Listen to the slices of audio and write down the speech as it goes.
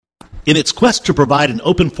In its quest to provide an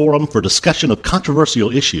open forum for discussion of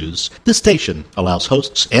controversial issues, this station allows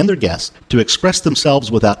hosts and their guests to express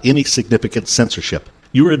themselves without any significant censorship.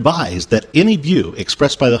 You are advised that any view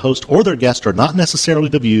expressed by the host or their guest are not necessarily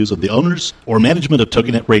the views of the owners or management of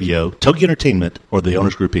TogiNet Radio, Togi Entertainment, or the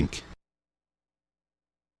Owners Group, Inc.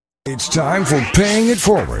 It's time for Paying It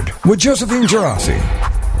Forward with Josephine Gerasi.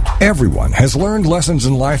 Everyone has learned lessons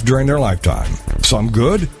in life during their lifetime. Some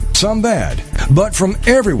good, some bad. But from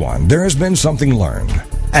everyone, there has been something learned.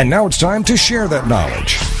 And now it's time to share that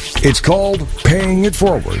knowledge. It's called Paying It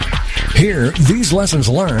Forward. Here, these lessons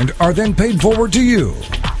learned are then paid forward to you,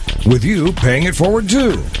 with you paying it forward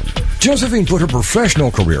too. Josephine put her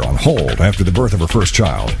professional career on hold after the birth of her first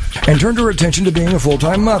child and turned her attention to being a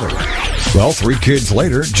full-time mother. Well, 3 kids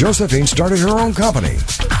later, Josephine started her own company,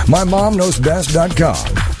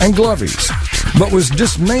 MyMomKnowsBest.com and Glovies, but was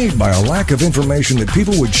dismayed by a lack of information that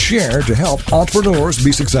people would share to help entrepreneurs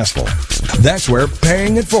be successful. That's where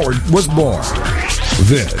Paying It Forward was born.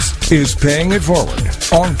 This is Paying It Forward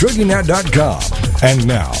on TogiNet.com. And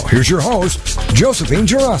now, here's your host, Josephine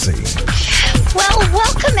Gerasi. Well,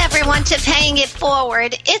 welcome everyone to Paying It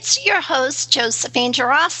Forward. It's your host, Josephine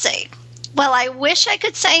Gerasi. Well, I wish I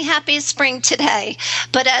could say happy spring today,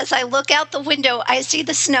 but as I look out the window, I see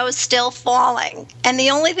the snow still falling. And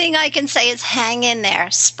the only thing I can say is hang in there.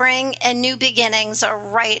 Spring and new beginnings are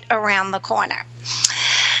right around the corner.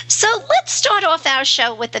 So let's start off our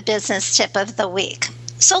show with the business tip of the week.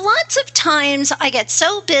 So lots of times I get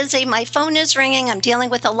so busy, my phone is ringing, I'm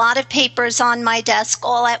dealing with a lot of papers on my desk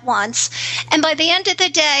all at once, and by the end of the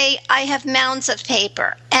day, I have mounds of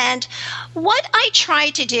paper. And what I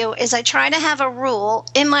try to do is I try to have a rule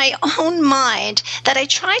in my own mind that I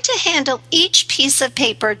try to handle each piece of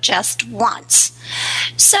paper just once.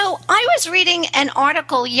 So I was reading an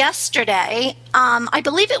article yesterday, I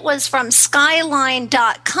believe it was from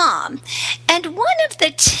Skyline.com, and one of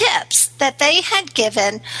the tips that they had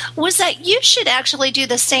given was that you should actually do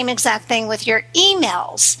the same exact thing with your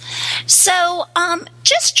emails. So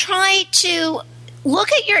just try to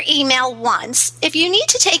look at your email once. If you need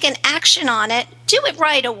to take an action on it, do it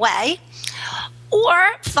right away,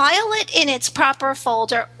 or file it in its proper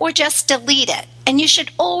folder, or just delete it. And you should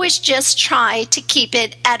always just try to keep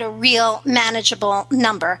it at a real manageable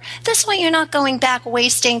number. This way you're not going back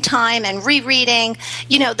wasting time and rereading,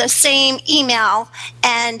 the same email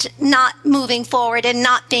and not moving forward and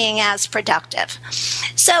not being as productive.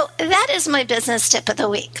 So that is my business tip of the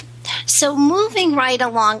week. So moving right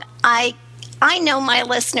along, I know my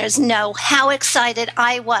listeners know how excited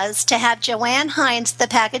I was to have Joann Hines, the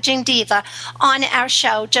packaging diva, on our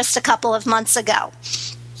show just a couple of months ago.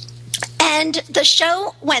 And the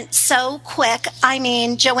show went so quick. I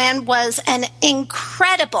mean, Joann was an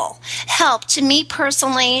incredible help to me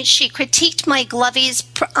personally. She critiqued my Glovies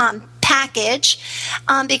package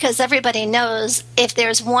because everybody knows if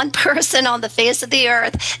there's one person on the face of the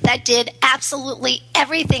earth that did absolutely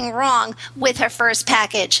everything wrong with her first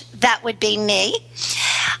package, that would be me.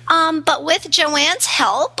 But with Joann's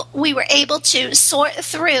help, we were able to sort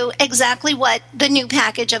through exactly what the new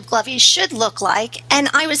package of Glovies should look like. And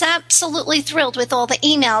I was absolutely thrilled with all the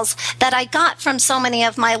emails that I got from so many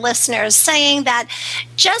of my listeners saying that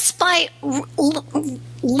just by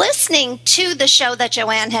listening to the show that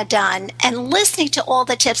Joann had done and listening to all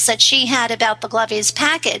the tips that she had about the Glovies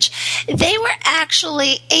package, they were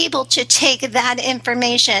actually able to take that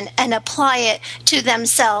information and apply it to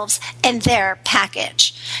themselves and their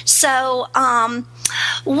package. So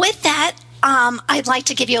with that, I'd like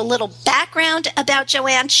to give you a little background about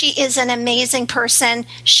Joann. She is an amazing person.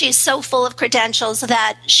 She's so full of credentials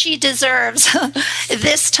that she deserves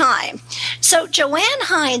this time. So Joann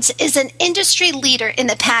Hines is an industry leader in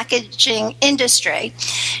the packaging industry.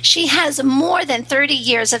 She has more than 30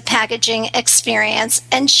 years of packaging experience,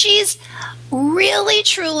 and she's really,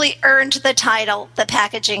 truly earned the title, the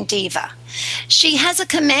Packaging Diva. She has a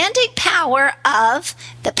commanding power of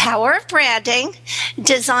the power of branding,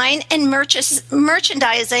 design, and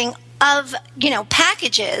merchandising of,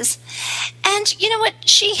 packages. And you know what?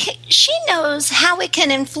 She knows how it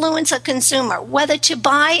can influence a consumer, whether to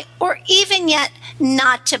buy or even yet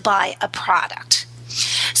not to buy a product.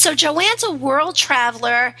 So Joann's a world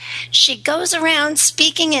traveler. She goes around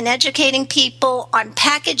speaking and educating people on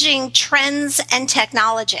packaging trends and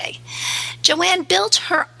technology. Joann built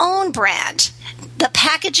her own brand the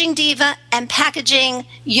Packaging Diva and Packaging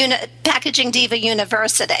Diva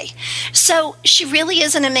University. So she really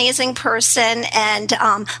is an amazing person, and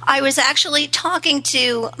I was actually talking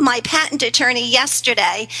to my patent attorney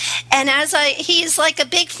yesterday, and he's like a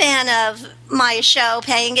big fan of my show,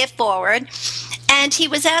 Paying It Forward, and he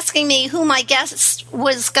was asking me who my guest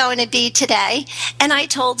was going to be today, and I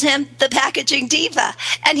told him the Packaging Diva,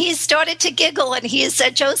 and he started to giggle, and he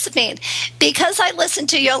said, Josephine, because I listened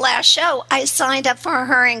to your last show, I signed up for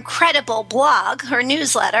her incredible blog, her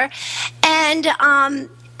newsletter, and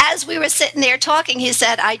as we were sitting there talking, he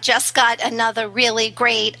said, I just got another really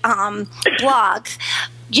great blog,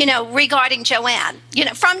 regarding Joann,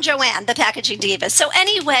 from Joann, the Packaging Diva. So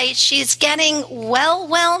anyway, she's getting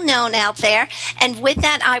well known out there. And with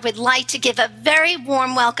that, I would like to give a very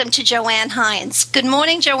warm welcome to Joann Hines. Good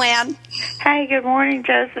morning, Joann. Hi, good morning,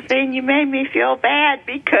 Josephine. You made me feel bad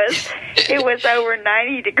because it was over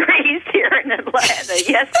 90 degrees here in Atlanta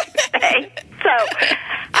yesterday. So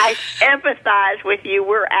I empathize with you.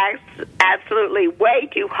 We're absolutely way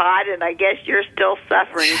too hot, and I guess you're still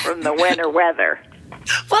suffering from the winter weather.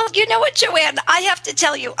 Well, you know what, Joann? I have to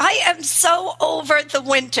tell you, I am so over the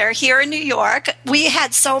winter here in New York. We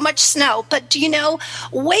had so much snow. But do you know,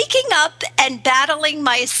 waking up and battling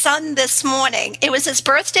my son this morning, it was his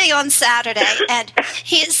birthday on Saturday, and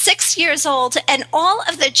he is 6 years old, and all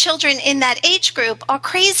of the children in that age group are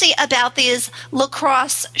crazy about these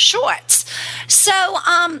lacrosse shorts. So,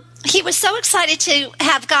 he was so excited to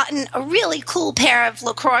have gotten a really cool pair of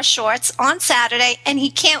lacrosse shorts on Saturday, and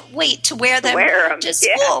he can't wait to wear them to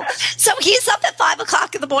school. Yeah. So he's up at 5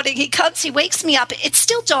 o'clock in the morning. He comes, he wakes me up. It's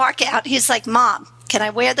still dark out. He's like, Mom, can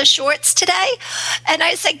I wear the shorts today? And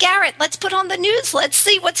I said, Garrett, let's put on the news. Let's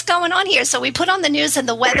see what's going on here. So we put on the news, and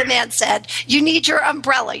the weatherman said, you need your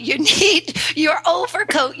umbrella. You need your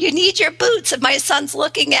overcoat. You need your boots. And my son's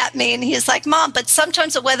looking at me, and he's like, Mom, but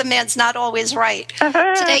sometimes the weatherman's not always right.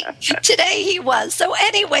 Today he was. So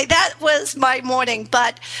anyway, that was my morning.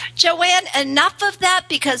 But Joann, enough of that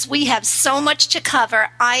because we have so much to cover.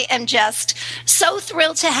 I am just so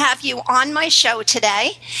thrilled to have you on my show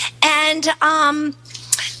today. And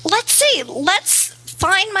let's see. Let's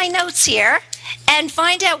find my notes here and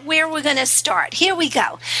find out where we're going to start. Here we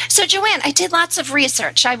go. So, Joann, I did lots of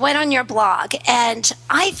research. I went on your blog, and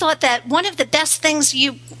I thought that one of the best things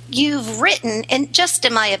you've written, and just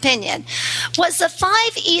in my opinion, was the 5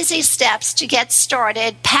 easy steps to get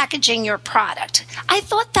started packaging your product. I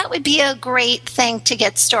thought that would be a great thing to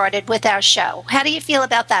get started with our show. How do you feel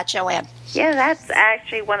about that, Joann? Yeah, that's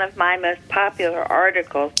actually one of my most popular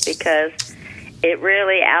articles because it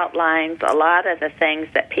really outlines a lot of the things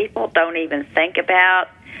that people don't even think about.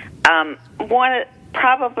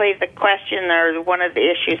 Probably the question or one of the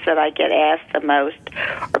issues that I get asked the most,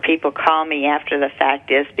 or people call me after the fact,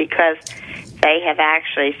 is because they have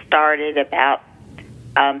actually started about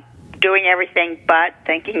doing everything but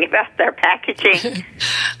thinking about their packaging. So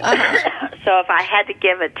if I had to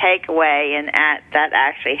give a takeaway, and that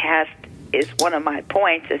actually is one of my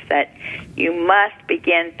points, is that you must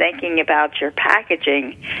begin thinking about your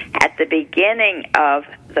packaging at the beginning of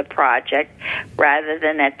the project rather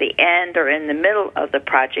than at the end or in the middle of the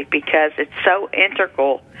project, because it's so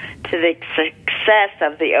integral to the success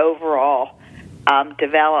of the overall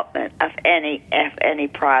development of any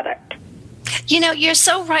product. You know, you're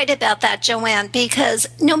so right about that, Joann, because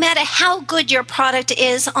no matter how good your product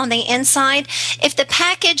is on the inside, if the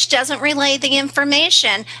package doesn't relay the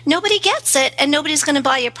information, nobody gets it and nobody's going to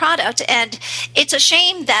buy your product. And it's a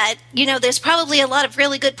shame that, there's probably a lot of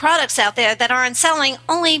really good products out there that aren't selling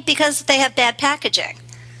only because they have bad packaging.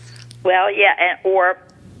 Well, yeah, or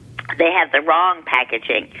they have the wrong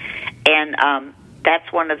packaging. And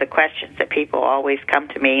that's one of the questions that people always come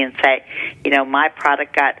to me and say, my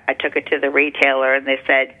product I took it to the retailer, and they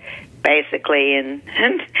said, basically, in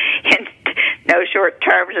no short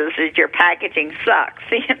terms, is your packaging sucks,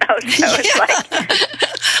 so it's like...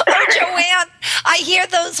 Oh, Joann, I hear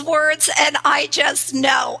those words, and I just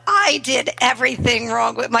know I did everything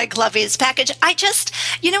wrong with my Glovies package.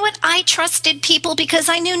 You know what? I trusted people because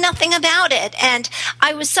I knew nothing about it, and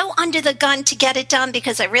I was so under the gun to get it done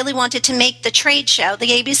because I really wanted to make the trade show, the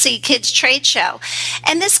ABC Kids trade show.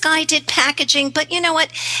 And this guy did packaging, but you know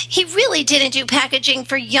what? He really didn't do packaging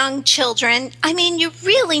for young children. I mean, you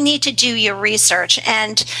really need to do your research,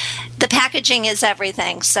 and the packaging is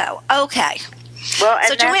everything. So, okay. Well, and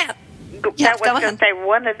so, Joann, I was going to say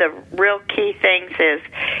one of the real key things is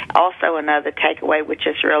also another takeaway, which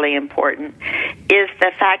is really important, is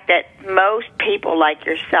the fact that most people like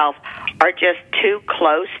yourself are just too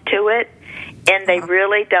close to it, and they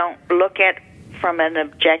really don't look at from an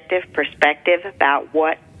objective perspective about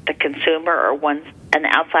what the consumer or an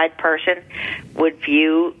outside person would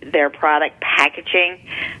view their product packaging.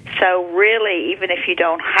 So really, even if you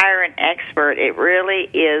don't hire an expert, it really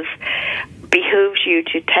behooves you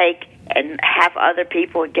to take and have other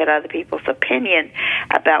people and get other people's opinion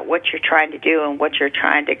about what you're trying to do and what you're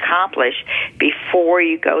trying to accomplish before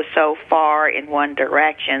you go so far in one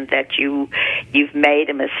direction that you've made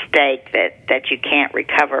a mistake that you can't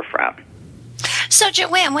recover from. So,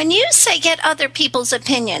 Joann, when you say get other people's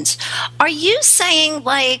opinions, are you saying,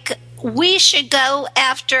 like, we should go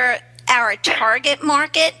after our target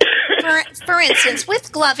market? For instance,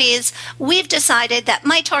 with Glovies, we've decided that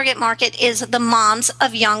my target market is the moms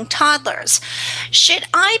of young toddlers. Should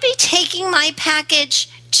I be taking my package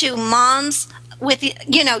to moms with,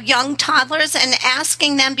 young toddlers and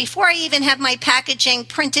asking them before I even have my packaging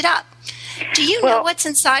printed up? Do you know what's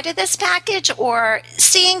inside of this package, or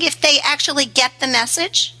seeing if they actually get the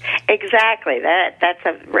message? Exactly. That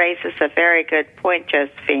raises a very good point,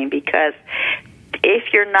 Josephine, because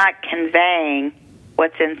if you're not conveying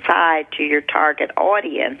what's inside to your target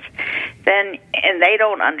audience, and they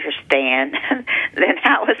don't understand, then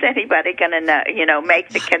how is anybody going to know, make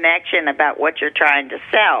the connection about what you're trying to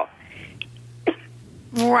sell?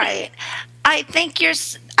 Right. I think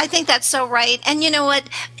that's so right. And you know what?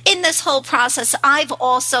 In this whole process, I've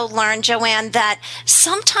also learned, Joann, that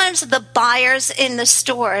sometimes the buyers in the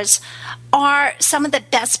stores are some of the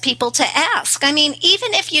best people to ask. I mean,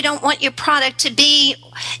 even if you don't want your product to be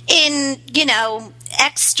in,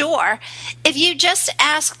 X store, if you just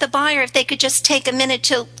ask the buyer if they could just take a minute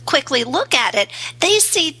to quickly look at it, they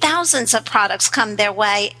see thousands of products come their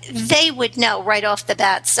way. They would know right off the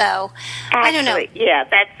bat. So, I don't know. Yeah,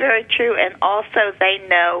 that's very true. And also they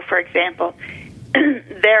know, for example,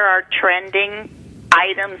 there are trending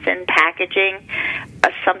items in packaging.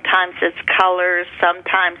 Sometimes it's colors,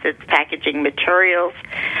 sometimes it's packaging materials,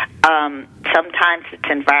 sometimes it's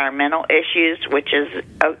environmental issues, which is,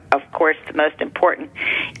 of course, the most important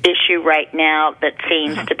issue right now that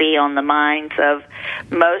seems to be on the minds of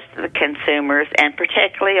most of the consumers, and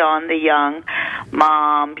particularly on the young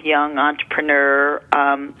mom, young entrepreneur,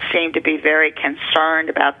 seem to be very concerned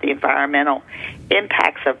about the environmental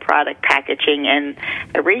impacts of product packaging, and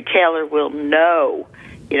the retailer will know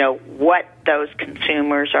what those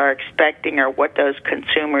consumers are expecting or what those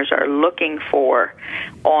consumers are looking for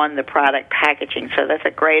on the product packaging. So that's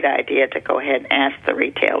a great idea to go ahead and ask the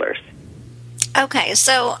retailers. Okay,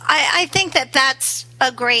 so I think that's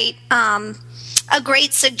a great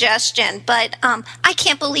suggestion, but I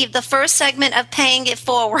can't believe the first segment of Paying It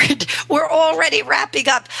Forward, we're already wrapping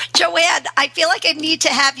up. Joann, I feel like I need to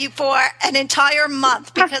have you for an entire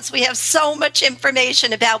month because we have so much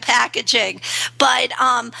information about packaging. But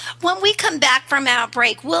when we come back from our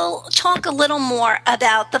break, we'll talk a little more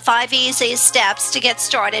about the 5 easy steps to get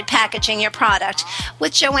started packaging your product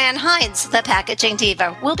with Joann Hines, the Packaging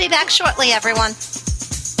Diva. We'll be back shortly, everyone.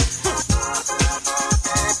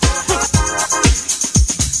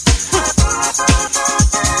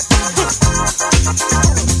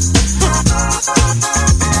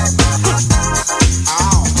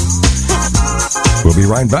 We'll be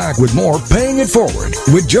right back with more Paying It Forward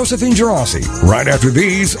with Josephine Gerasi right after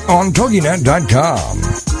these on TogiNet.com.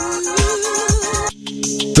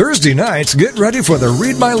 Thursday nights, get ready for the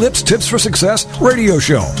Read My Lips Tips for Success radio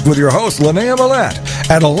show with your host, Linnea Millette,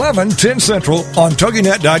 at 11:10 Central on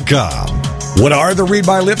TogiNet.com. What are the Read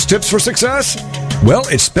My Lips Tips for Success? Well,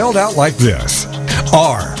 it's spelled out like this.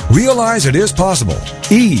 R, realize it is possible.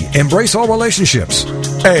 E, embrace all relationships.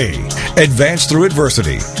 A, advance through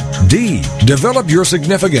adversity. D, develop your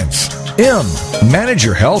significance. M, manage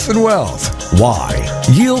your health and wealth. Y,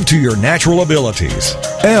 yield to your natural abilities.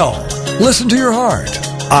 L, listen to your heart.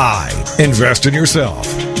 I, invest in yourself.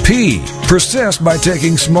 P, persist by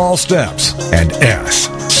taking small steps. And S,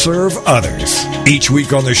 serve others. Each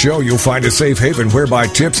week on the show, you'll find a safe haven whereby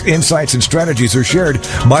tips, insights, and strategies are shared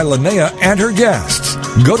by Linnea and her guests.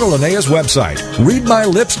 Go to Linnea's website,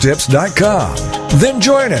 readmylipstips.com. Then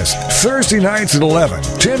join us Thursday nights at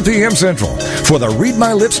 10 p.m. Central for the Read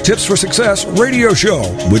My Lips Tips for Success radio show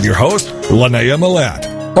with your host, Linnea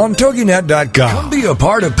Millette, on TogiNet.com. Come be a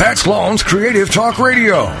part of Pat Sloan's Creative Talk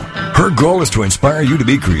Radio. Her goal is to inspire you to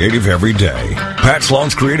be creative every day. Pat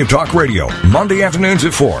Sloan's Creative Talk Radio, Monday afternoons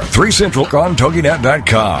at 4, 3 Central on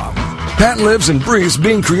TogiNet.com. Pat lives and breathes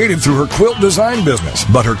being creative through her quilt design business,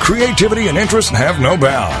 but her creativity and interests have no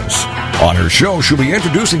bounds. On her show, she'll be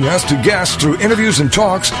introducing us to guests through interviews and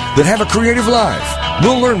talks that have a creative life.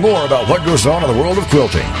 We'll learn more about what goes on in the world of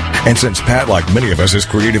quilting And since Pat, like many of us, is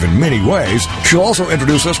creative in many ways, she'll also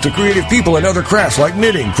introduce us to creative people in other crafts like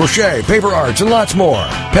knitting, crochet, paper arts, and lots more.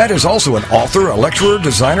 Pat is also an author, a lecturer,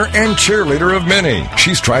 designer, and cheerleader of many.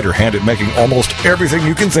 She's tried her hand at making almost everything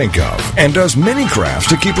you can think of and does many crafts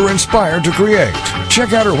to keep her inspired to create.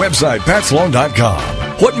 Check out her website, patsloan.com.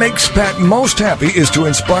 What makes Pat most happy is to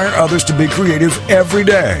inspire others to be creative every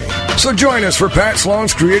day. So join us for Pat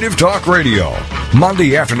Sloan's Creative Talk Radio,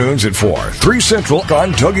 Monday afternoons at 4, 3 Central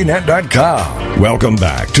on TogiNet.com. Welcome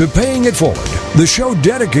back to Paying It Forward, the show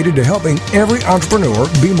dedicated to helping every entrepreneur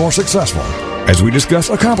be more successful, as we discuss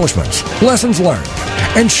accomplishments, lessons learned,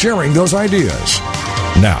 and sharing those ideas.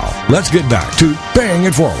 Now, let's get back to Paying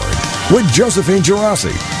It Forward with Josephine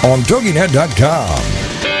Girassi on TogiNet.com.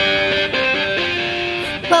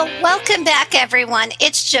 Well, welcome back, everyone.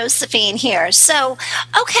 It's Josephine here. So,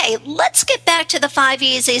 okay, let's get back to the 5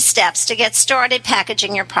 easy steps to get started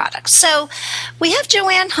packaging your products. So, we have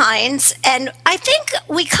Joann Hines, and I think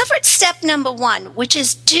we covered step number 1, which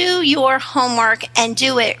is do your homework and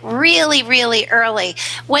do it really, really early.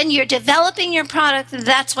 When you're developing your product,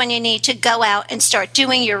 that's when you need to go out and start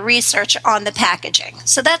doing your research on the packaging.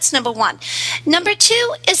 So, that's number 1. Number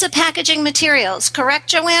 2 is the packaging materials,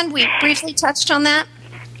 correct, Joann? We briefly touched on that.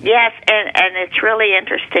 Yes, and it's really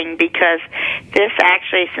interesting because this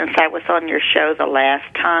actually, since I was on your show the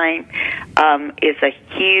last time, is a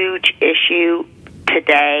huge issue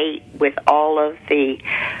today with all of the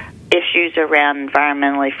issues around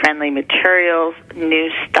environmentally friendly materials, new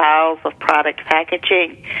styles of product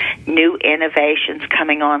packaging, new innovations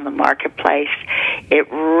coming on the marketplace.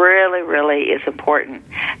 It really, really is important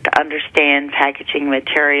to understand packaging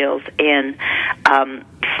materials and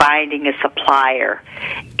finding a supplier.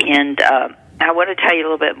 And I want to tell you a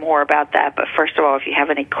little bit more about that, but first of all, if you have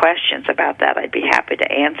any questions about that, I'd be happy to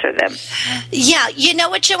answer them. Yeah, you know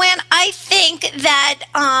what, Joann? I think that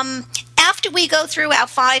after we go through our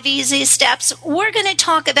 5 easy steps, we're going to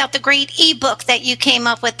talk about the great ebook that you came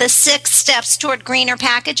up with, the 6 steps toward greener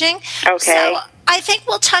packaging. Okay. So I think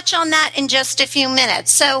we'll touch on that in just a few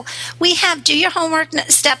minutes. So we have do your homework,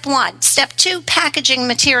 step 1. Step 2, packaging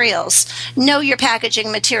materials. Know your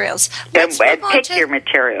packaging materials. And pick your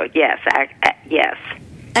material, yes. Yes.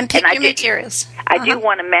 And pick your materials. I do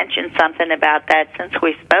want to mention something about that. Since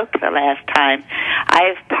we spoke the last time,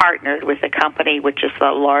 I have partnered with a company which is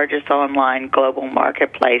the largest online global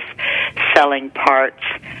marketplace selling parts,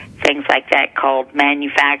 things like that, called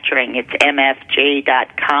manufacturing. It's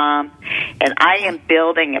mfg.com, and I am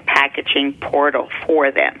building a packaging portal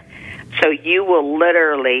for them. So you will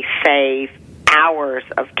literally save hours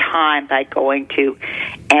of time by going to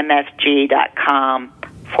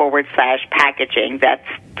mfg.com/packaging. That's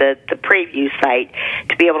the preview site,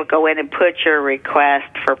 to be able to go in and put your request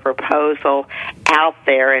for proposal out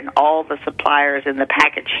there, and all the suppliers in the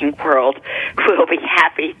packaging world will be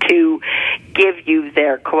happy to give you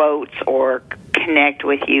their quotes or connect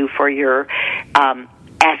with you for your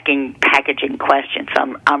asking packaging questions.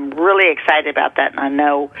 I'm really excited about that, and I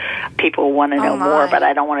know people want to know more, but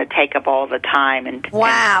I don't want to take up all the time and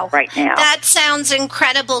right now. That sounds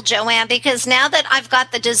incredible, Joann, because now that I've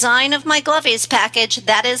got the design of my Glovies package,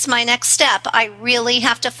 that is my next step. I really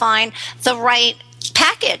have to find the right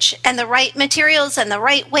package and the right materials and the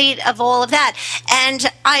right weight of all of that.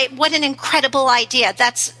 And what an incredible idea.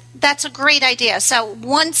 That's a great idea. So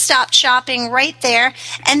one-stop shopping right there.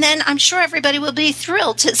 And then I'm sure everybody will be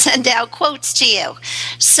thrilled to send out quotes to you.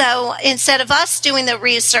 So instead of us doing the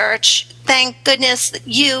research, thank goodness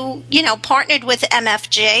you partnered with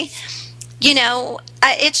MFG.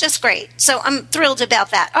 It's just great. So I'm thrilled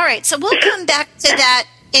about that. All right. So we'll come back to that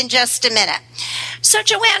in just a minute. So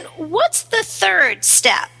Joann, what's the 3rd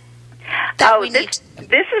step? This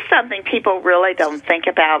is something people really don't think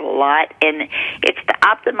about a lot, and it's to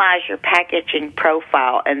optimize your packaging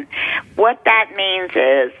profile. And what that means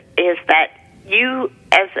is that you,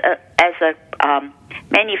 as a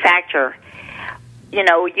manufacturer,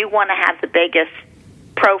 you want to have the biggest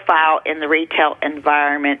profile in the retail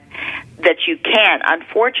environment that you can.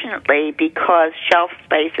 Unfortunately, because shelf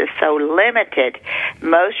space is so limited,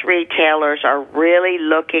 most retailers are really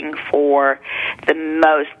looking for the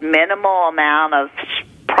most minimal amount of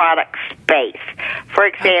product space. For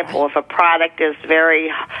example, if a product is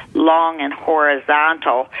very long and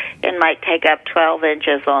horizontal, it might take up 12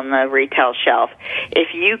 inches on the retail shelf.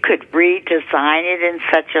 If you could redesign it in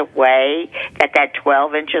such a way that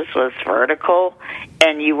 12 inches was vertical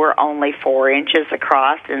and you were only 4 inches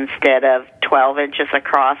across instead of 12 inches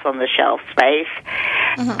across on the shelf space,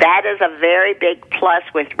 that is a very big plus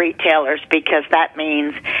with retailers, because that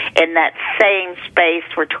means in that same space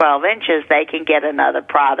for 12 inches, they can get another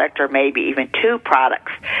product or maybe even two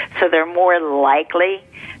products. So they're more likely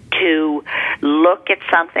to look at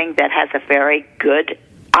something that has a very good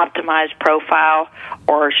optimized profile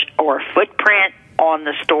or footprint on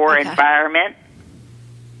the store environment.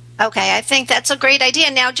 Okay, I think that's a great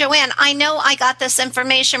idea. Now, Joann, I know I got this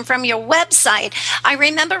information from your website. I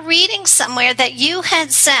remember reading somewhere that you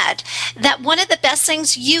had said that one of the best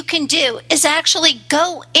things you can do is actually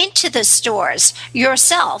go into the stores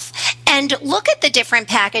yourself and look at the different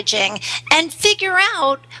packaging and figure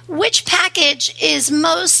out which package is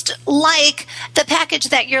most like the package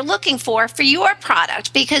that you're looking for your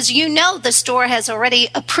product, because you know the store has already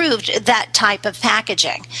approved that type of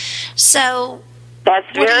packaging. So that's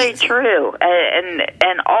very true.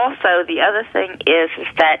 And also the other thing is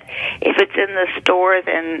that if it's in the store,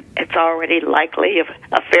 then it's already likely of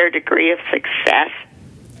a fair degree of success.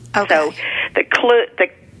 Okay. So the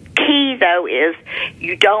key, though, is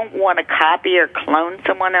you don't want to copy or clone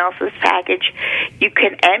someone else's package. You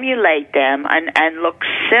can emulate them and look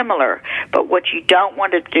similar, but what you don't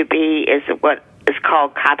want it to be is what is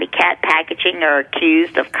called copycat packaging, or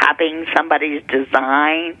accused of copying somebody's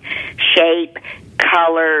design, shape,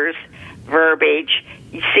 colors, verbiage.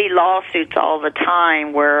 You see lawsuits all the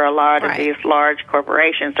time where a lot of these large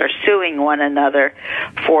corporations are suing one another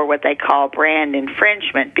for what they call brand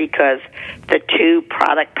infringement because the two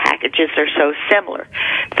product packages are so similar.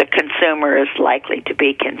 The consumer is likely to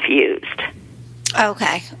be confused.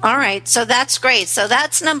 Okay. All right. So that's great. So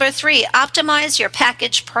that's number 3, optimize your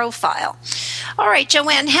package profile. All right,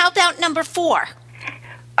 Joann, how about number 4?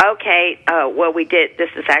 Okay. Well, we did. This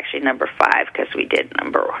is actually number 5 because we did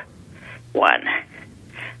number 1.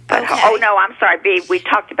 But, okay. Oh, no, I'm sorry. B, we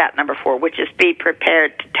talked about number 4, which is be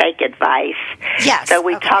prepared to take advice. Yes. So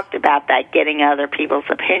we talked about that, getting other people's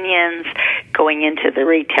opinions, going into the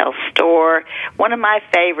retail store. One of my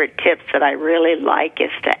favorite tips that I really like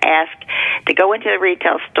is to go into the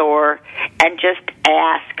retail store and just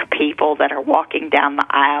ask people that are walking down the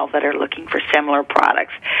aisle that are looking for similar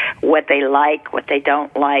products what they like, what they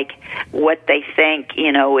don't like, what they think,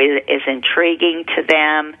 is intriguing to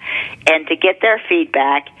them, and to get their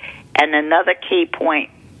feedback. And another key point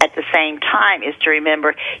at the same time is to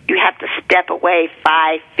remember you have to step away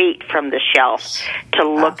 5 feet from the shelf to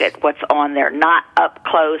look at what's on there, not up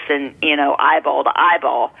close and, eyeball to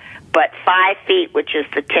eyeball, but 5 feet, which is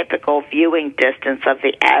the typical viewing distance of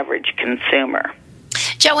the average consumer.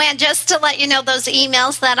 Joann, just to let you know, those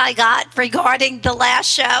emails that I got regarding the last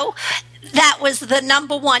show, that was the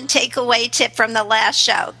number 1 takeaway tip from the last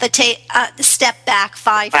show. The step back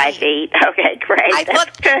 5 feet. 5 feet. Okay, great. I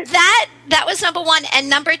thought that was number 1, and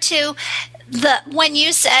number 2, when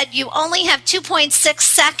you said you only have 2.6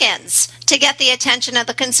 seconds to get the attention of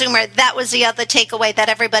the consumer, that was the other takeaway that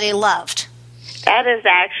everybody loved. That is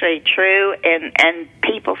actually true, and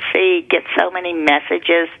people get so many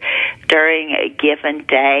messages during a given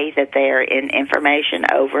day that they are in information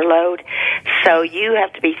overload. So you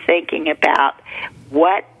have to be thinking about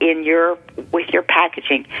what with your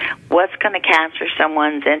packaging, what's going to capture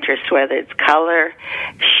someone's interest, whether it's color,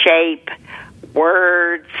 shape,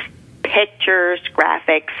 words, pictures,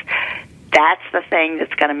 graphics. That's the thing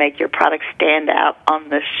that's going to make your product stand out on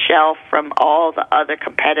the shelf from all the other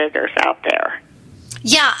competitors out there.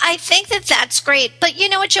 Yeah, I think that's great. But you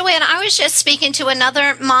know what, Joann, I was just speaking to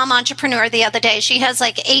another mom entrepreneur the other day. She has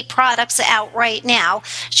like 8 products out right now.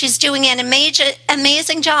 She's doing an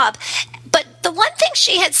amazing job. But the one thing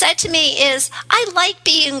she had said to me is, I like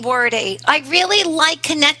being wordy. I really like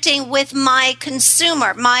connecting with my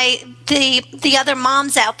consumer, the other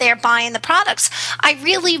moms out there buying the products. I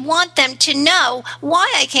really want them to know why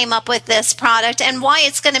I came up with this product and why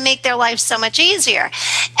it's going to make their life so much easier.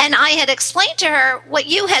 And I had explained to her what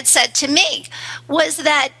you had said to me was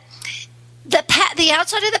that the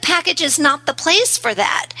outside of the package is not the place for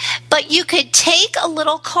that. But you could take a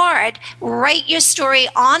little card, write your story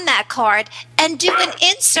on that card, and do an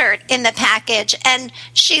insert in the package. And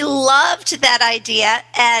she loved that idea,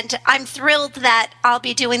 and I'm thrilled that I'll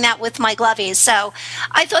be doing that with my glovies. So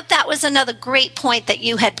I thought that was another great point that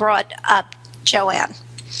you had brought up, Joann.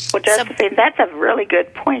 Well, Josephine, that's a really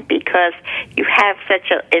good point because you have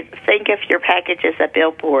think of your package as a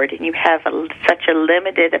billboard and you have such a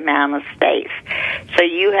limited amount of space. So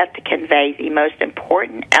you have to convey the most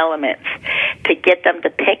important elements to get them to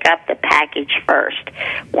pick up the package first.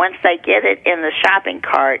 Once they get it in the shopping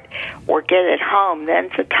cart or get it home,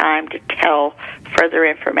 then's the time to tell further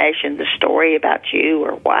information, the story about you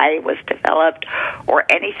or why it was developed or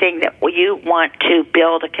anything that you want to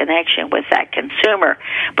build a connection with that consumer.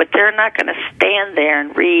 But they're not going to stand there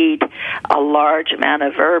and read a large amount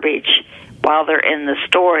of verbiage while they're in the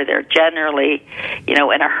store. They're generally, in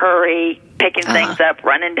a hurry, picking things up,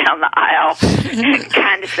 running down the aisle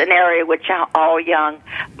kind of scenario, which all young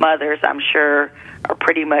mothers, I'm sure, are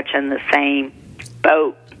pretty much in the same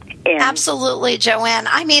boat. Absolutely, Joann.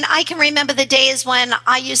 I mean, I can remember the days when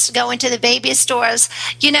I used to go into the baby stores.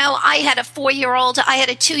 I had a 4-year-old, I had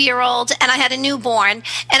a 2-year-old, and I had a newborn.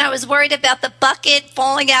 And I was worried about the bucket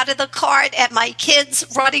falling out of the cart and my kids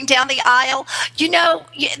running down the aisle.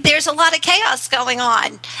 There's a lot of chaos going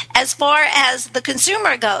on as far as the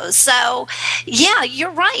consumer goes. So, yeah,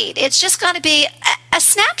 you're right. It's just going to be a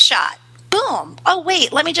snapshot. Boom. Oh,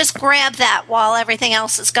 wait, let me just grab that while everything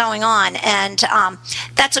else is going on. And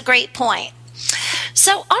that's a great point.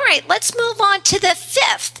 So, all right, let's move on to the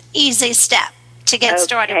 5th easy step to get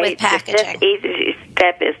started with packaging. The 5th easy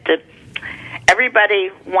step is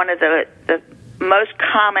one of the most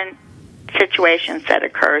common situations that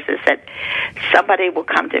occurs is that somebody will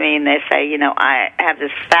come to me and they say, I have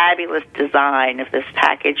this fabulous design of this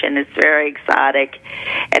package and it's very exotic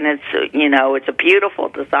and it's a beautiful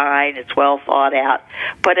design, it's well thought out,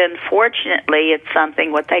 but unfortunately it's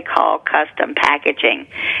something what they call custom packaging.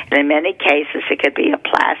 And in many cases it could be a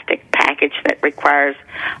plastic package that requires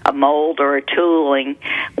a mold or a tooling,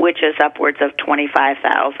 which is upwards of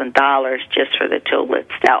 $25,000 just for the tool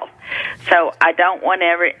itself. So I don't want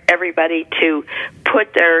everybody to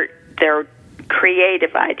put their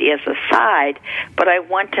creative ideas aside, but I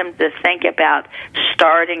want them to think about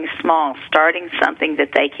starting small, starting something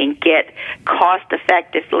that they can get cost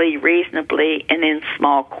effectively, reasonably, and in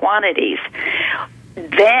small quantities.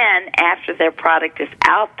 Then, after their product is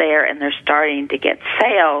out there and they're starting to get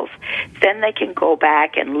sales, then they can go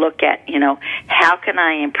back and look at, how can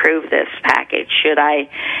I improve this package? Should I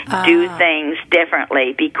do things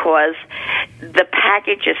differently? Because the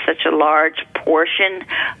package is such a large portion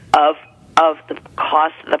of the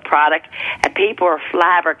cost of the product, and people are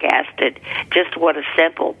flabbergasted just what a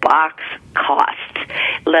simple box costs,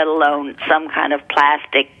 let alone some kind of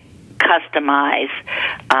plastic customized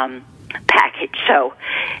package. So,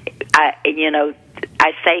 I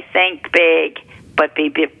say think big, but be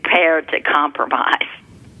prepared to compromise.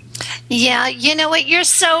 Yeah, you know what? You're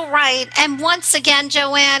so right. And once again,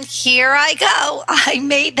 Joann, here I go. I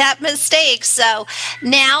made that mistake. So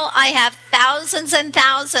now I have thousands and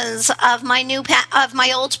thousands of my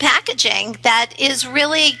old packaging that is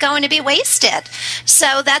really going to be wasted.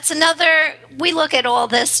 So that's another. We look at all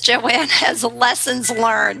this, Joann, as lessons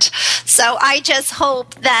learned. So I just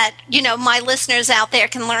hope that, my listeners out there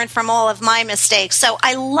can learn from all of my mistakes. So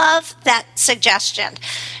I love that suggestion.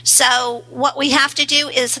 So what we have to do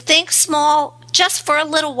is think small just for a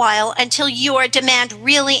little while until your demand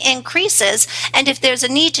really increases. And if there's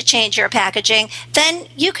a need to change your packaging, then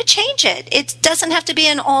you could change it. It doesn't have to be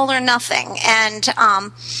an all or nothing. And I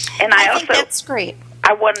think that's great.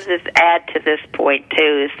 I wanted to add to this point,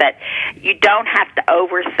 too, is that you don't have to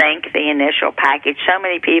overthink the initial package. So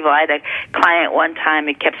many people, I had a client one time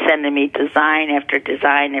who kept sending me design after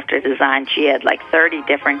design after design. She had like 30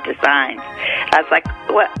 different designs. I was like,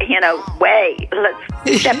 wait,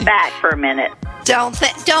 let's step back for a minute. Don't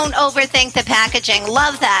overthink the packaging.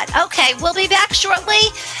 Love that. Okay, we'll be back shortly,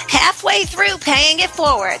 halfway through Paying It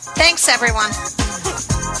Forward. Thanks, everyone.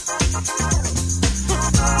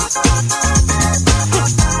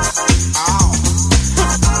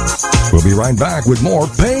 We'll be right back with more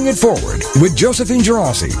Paying It Forward with Josephine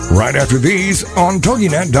Gerasi right after these on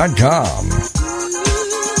TogiNet.com.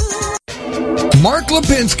 Mark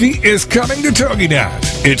Lipinski is coming to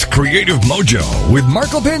TogiNet. It's Creative Mojo with Mark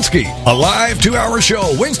Lipinski, a live 2-hour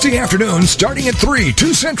show Wednesday afternoon starting at 3,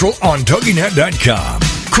 2 Central on TogiNet.com.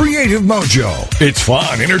 Creative Mojo. It's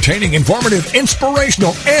fun, entertaining, informative,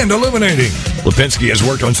 inspirational, and illuminating. Lipinski has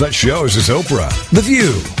worked on such shows as Oprah, The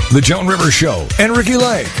View, The Joan Rivers Show, and Ricky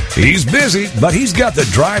Lake. He's busy, but he's got the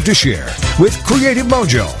drive to share with Creative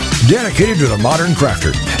Mojo, dedicated to the modern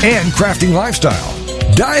crafter and crafting lifestyle.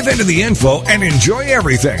 Dive into the info and enjoy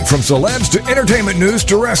everything from celebs to entertainment news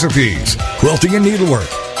to recipes, quilting and needlework,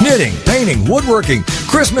 knitting, painting, woodworking,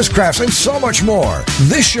 Christmas crafts, and so much more.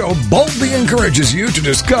 This show boldly encourages you to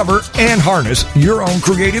discover and harness your own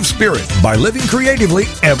creative spirit by living creatively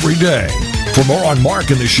every day. For more on Mark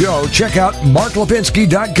and the show, check out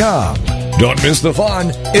marklipinski.com. Don't miss the fun.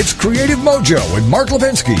 It's Creative Mojo with Mark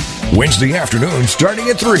Levinsky. Wednesday afternoon starting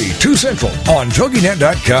at 3, 2 Central on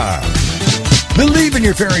TogiNet.com. Believe in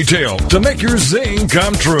your fairy tale to make your zing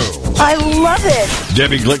come true. I love it.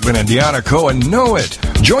 Debbie Glickman and Deanna Cohen know it.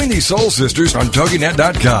 Join these soul sisters on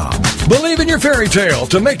TogiNet.com. Believe in your fairy tale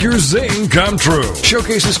to make your zing come true.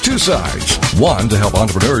 Showcases two sides. One, to help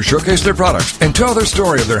entrepreneurs showcase their products and tell their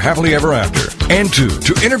story of their happily ever after. And two,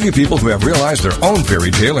 to interview people who have realized their own fairy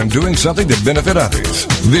tale and doing something to benefit others.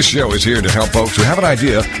 This show is here to help folks who have an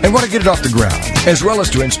idea and want to get it off the ground, as well as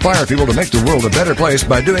to inspire people to make the world a better place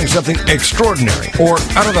by doing something extraordinary or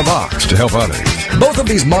out of the box to help others. Both of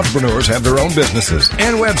these entrepreneurs have their own businesses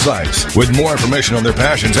and websites. With more information on their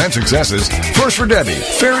passions and successes, first for Debbie,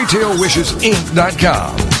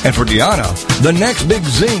 fairytalewishesinc.com, and for Deanna,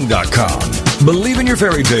 thenextbigzing.com. Believe in your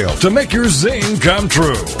fairy tale to make your zing come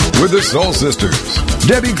true with the Soul Sisters,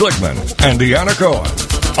 Debbie Glickman and Deanna Cohen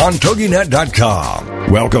on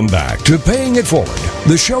TogiNet.com. Welcome back to Paying It Forward,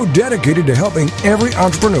 the show dedicated to helping every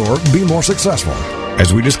entrepreneur be more successful,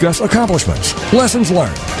 as we discuss accomplishments, lessons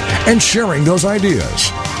learned, and sharing those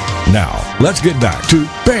ideas. Now, let's get back to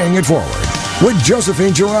Paying It Forward with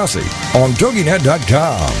Josephine Girassi on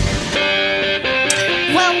TogiNet.com.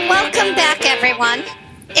 Well, welcome back, everyone.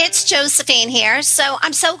 It's Josephine here. So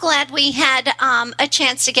I'm so glad we had a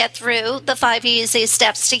chance to get through the 5 easy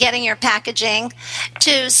steps to getting your packaging,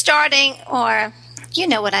 to starting, or you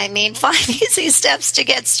know what I mean, 5 easy steps to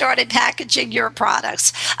get started packaging your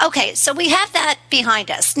products. Okay, so we have that behind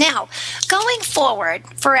us. Now, going forward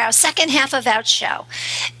for our second half of our show,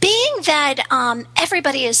 being that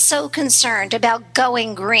everybody is so concerned about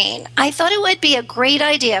going green, I thought it would be a great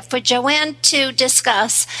idea for Joann to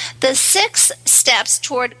discuss the 6 steps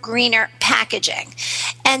toward greener packaging.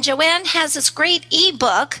 And Joann has this great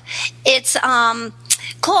ebook. It's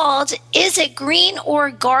called Is It Green or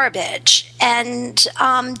Garbage? And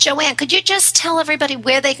Joann, could you just tell everybody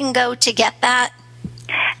where they can go to get that?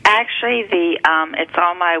 Actually, it's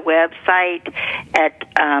on my website at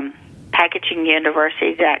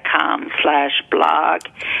packaginguniversity.com/blog,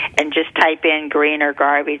 and just type in green or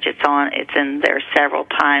garbage. It's in there several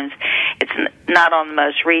times. It's not on the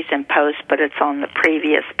most recent post, but it's on the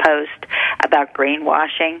previous post about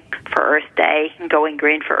greenwashing for Earth Day, going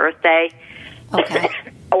green for Earth Day. Okay.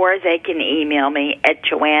 Or they can email me at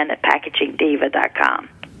Joann@packagingdiva.com.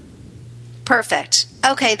 Perfect.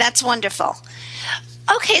 Okay, that's wonderful.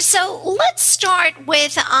 Okay, so let's start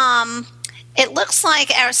with, it looks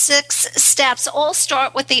like our 6 steps all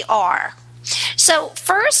start with the R. So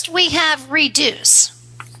first we have reduce.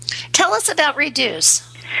 Tell us about reduce.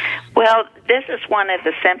 Well, this is one of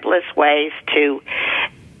the simplest ways to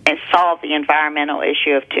solve the environmental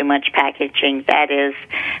issue of too much packaging. That is,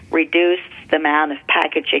 reduce the amount of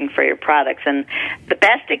packaging for your products. And the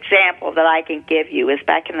best example that I can give you is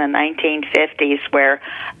back in the 1950s, where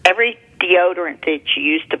every deodorant that you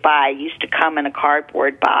used to buy used to come in a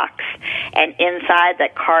cardboard box, and inside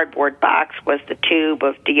that cardboard box was the tube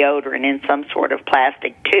of deodorant in some sort of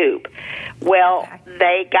plastic tube. Well,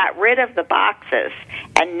 they got rid of the boxes,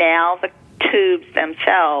 and now the tubes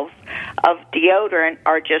themselves of deodorant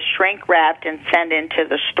are just shrink wrapped and sent into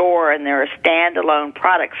the store, and they're a standalone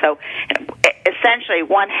product. So essentially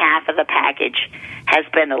 1/2 of the package has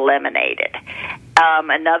been eliminated.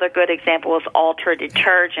 Another good example is Ultra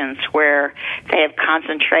detergents, where they have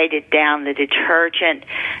concentrated down the detergent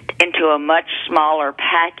into a much smaller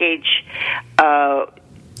package.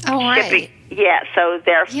 Right. Yeah, so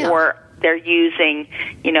therefore they're using,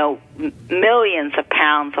 millions of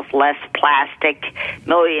pounds of less plastic,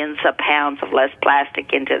 millions of pounds of less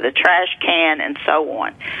plastic into the trash can, and so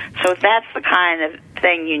on. So that's the kind of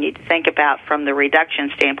thing you need to think about from the reduction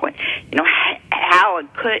standpoint. How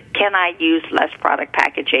can I use less product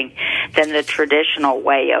packaging than the traditional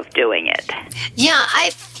way of doing it? Yeah,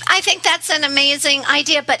 I think that's an amazing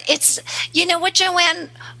idea, but it's, you know what, Joann,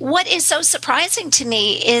 what is so surprising to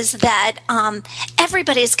me is that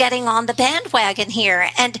everybody's getting on the bandwagon here.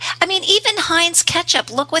 And, I mean, even Heinz Ketchup,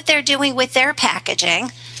 look what they're doing with their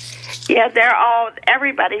packaging. Yeah,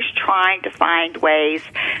 everybody's trying to find ways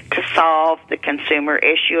to solve the consumer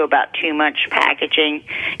issue about too much packaging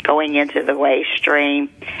going into the waste stream.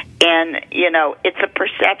 And, it's a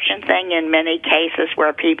perception thing in many cases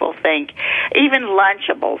where people think, even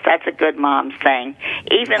Lunchables, that's a good mom's thing,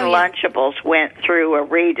 even Lunchables went through a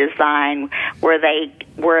redesign where they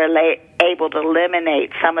were able to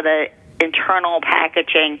eliminate some of the internal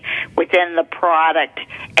packaging within the product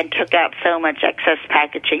and took out so much excess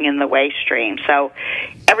packaging in the waste stream. So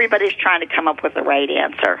everybody's trying to come up with the right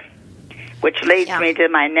answer, which leads me to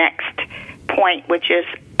my next point, which is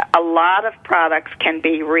a lot of products can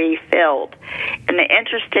be refilled. And the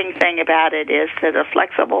interesting thing about it is that a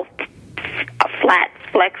flat,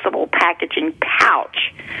 flexible packaging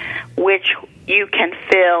pouch, which you can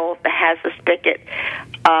fill, that has a spigot,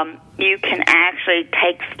 you can actually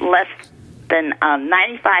take less than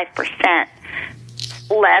 95%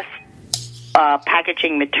 less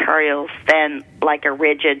packaging materials than like a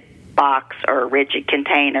rigid box or a rigid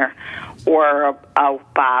container or a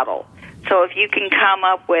bottle. So if you can come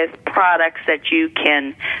up with products that you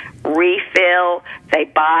can refill, they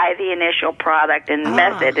buy the initial product, and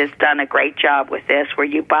Method has done a great job with this, where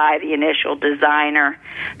you buy the initial designer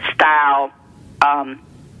style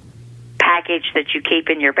package that you keep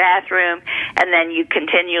in your bathroom, and then you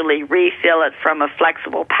continually refill it from a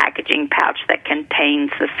flexible packaging pouch that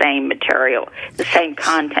contains the same material, the same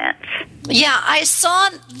contents. Yeah, I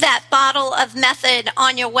saw that bottle of Method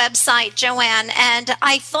on your website, Joann, and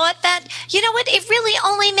I thought that, you know what, it really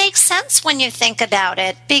only makes sense when you think about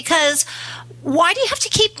it, because why do you have to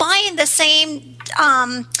keep buying the same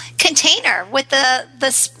container with the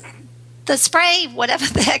spray, whatever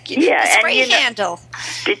the heck, the spray handle?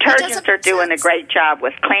 Detergents are doing a great job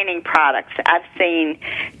with cleaning products. I've seen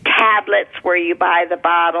tablets where you buy the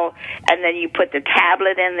bottle and then you put the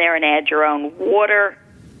tablet in there and add your own water.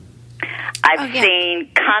 I've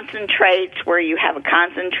seen concentrates where you have a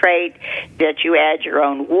concentrate that you add your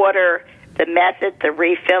own water. The Method, the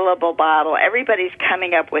refillable bottle, everybody's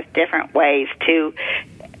coming up with different ways to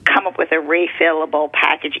come up with a refillable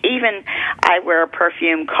package. Even I wear a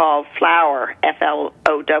perfume called Flower, Flower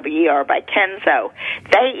by Kenzo.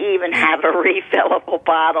 They even have a refillable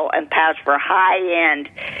bottle and pouch for high-end,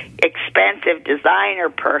 expensive designer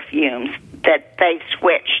perfumes that they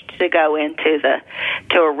switched to go into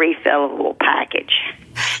a refillable package.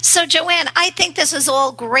 So, Joann, I think this is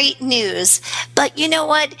all great news, but you know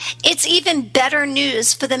what? It's even better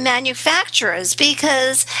news for the manufacturers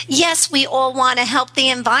because, yes, we all want to help the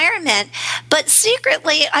environment, but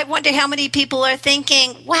secretly, I wonder how many people are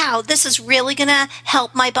thinking, wow, this is really going to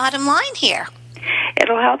help my bottom line here.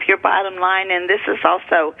 It'll help your bottom line, and this is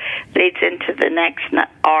also leads into the next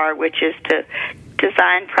R, which is to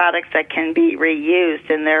design products that can be reused,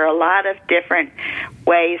 and there are a lot of different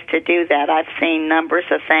ways to do that. I've seen numbers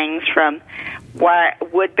of things from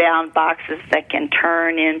wood-bound boxes that can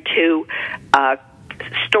turn into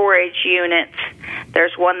storage units.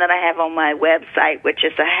 There's one that I have on my website, which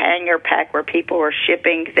is a hanger pack where people are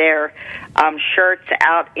shipping their shirts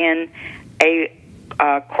out in a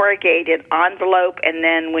corrugated envelope, and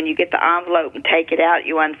then when you get the envelope and take it out,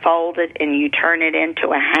 you unfold it and you turn it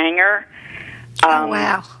into a hanger.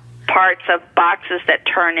 Wow. Parts of boxes that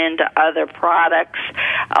turn into other products.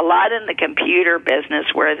 A lot in the computer business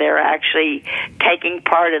where they're actually taking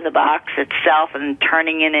part of the box itself and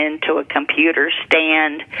turning it into a computer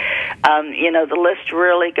stand. The list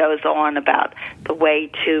really goes on about the way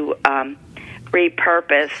to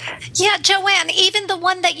repurpose. Yeah, Joann, even the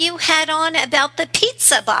one that you had on about the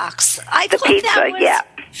pizza box. I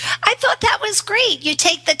thought that was great. You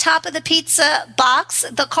take the top of the pizza box,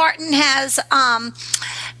 the carton has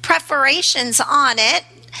perforations on it,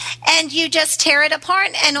 and you just tear it apart,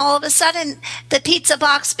 and all of a sudden the pizza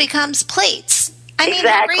box becomes plates. I mean,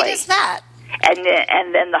 how great is that? And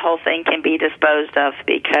then the whole thing can be disposed of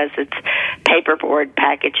because it's paperboard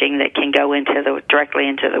packaging that can go directly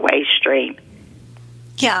into the waste stream.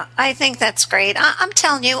 Yeah, I think that's great. I'm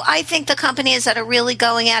telling you, I think the companies that are really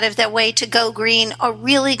going out of their way to go green are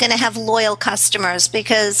really going to have loyal customers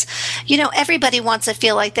because, everybody wants to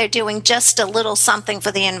feel like they're doing just a little something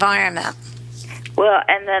for the environment. Well,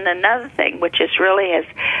 and then another thing, which is really as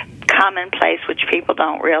commonplace, which people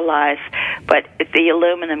don't realize, but the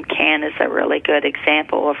aluminum can is a really good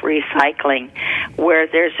example of recycling, where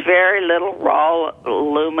there's very little raw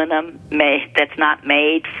aluminum that's not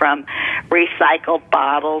made from recycled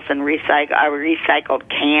bottles and recycled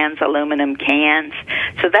cans, aluminum cans.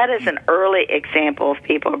 So that is an early example of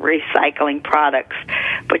people recycling products.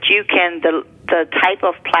 But you can, the type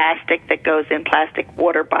of plastic that goes in plastic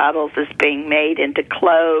water bottles is being made into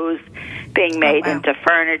clothes, being made into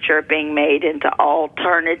furniture, being made into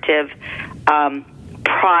alternative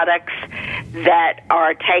products that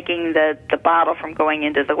are taking the bottle from going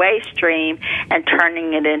into the waste stream and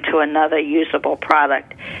turning it into another usable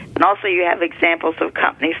product. And also you have examples of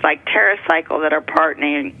companies like TerraCycle that are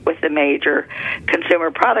partnering with the major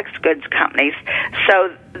consumer products goods companies.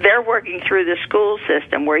 So they're working through the school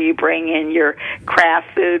system where you bring in your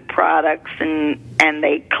craft food products and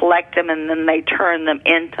they collect them and then they turn them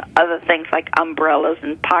into other things like umbrellas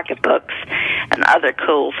and pocketbooks and other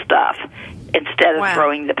cool stuff instead of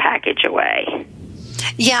throwing the package away.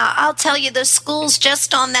 Yeah, I'll tell you, the schools,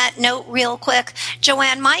 just on that note real quick,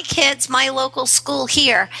 Joann, my kids, my local school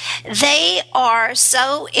here, they are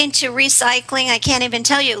so into recycling, I can't even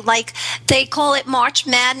tell you. Like, they call it March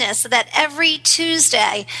Madness, that every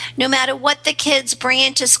Tuesday, no matter what the kids bring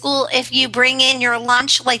into school, if you bring in your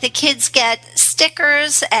lunch, like the kids get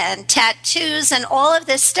stickers and tattoos and all of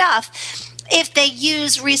this stuff, if they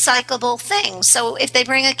use recyclable things. So if they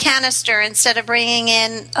bring a canister instead of bringing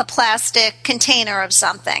in a plastic container of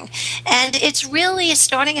something. And it's really,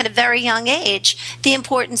 starting at a very young age, the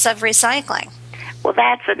importance of recycling. Well,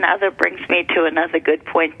 brings me to another good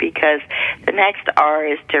point, because the next R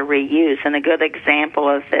is to reuse. And a good example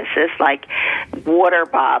of this is like water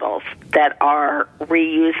bottles that are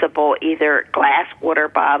reusable, either glass water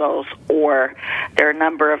bottles, or there are a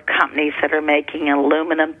number of companies that are making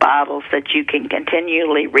aluminum bottles that you can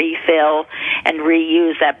continually refill and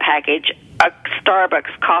reuse that package. A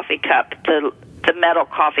Starbucks coffee cup, the metal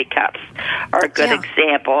coffee cups are a good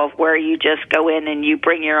example of where you just go in and you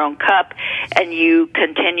bring your own cup and you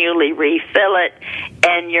continually refill it,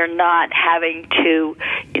 and you're not having to,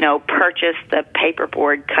 purchase the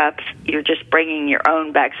paperboard cups. You're just bringing your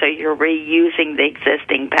own back, so you're reusing the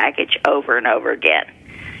existing package over and over again.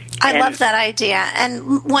 I love that idea.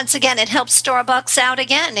 And once again, it helps Starbucks out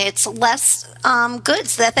again. It's less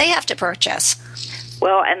goods that they have to purchase.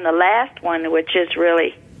 Well, and the last one, which is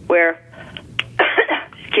really where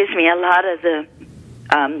a lot of the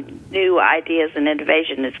new ideas and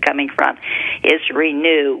innovation is coming from, is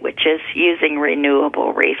Renew, which is using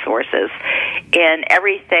renewable resources. And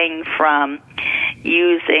everything from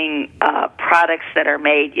using products that are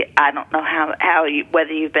made, I don't know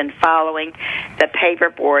whether you've been following the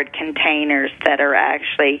paperboard containers that are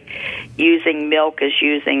actually using milk as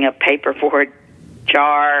using a paperboard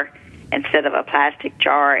jar instead of a plastic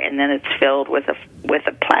jar, and then it's filled with a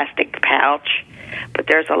plastic pouch. But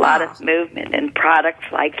there's a lot of movement in products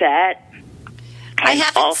like that. I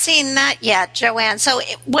haven't seen that yet, Joann. So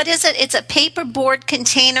what is it? It's a paperboard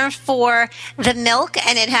container for the milk,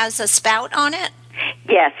 and it has a spout on it?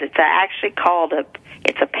 Yes, it's actually called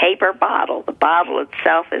it's a paper bottle. The bottle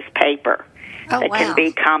itself is paper that can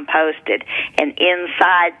be composted. And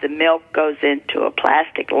inside, the milk goes into a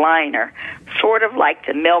plastic liner, sort of like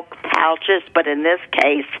the milk pouches, but in this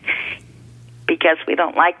case, because we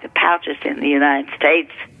don't like the pouches in the United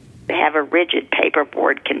States, they have a rigid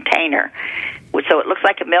paperboard container. So it looks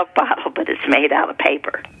like a milk bottle, but it's made out of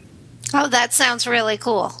paper. Oh, that sounds really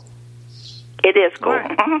cool. It is cool.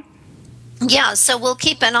 Right. Yeah, so we'll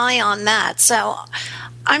keep an eye on that. So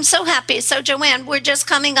I'm so happy. So, Joann, we're just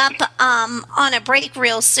coming up on a break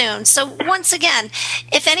real soon. So once again,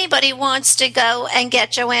 if anybody wants to go and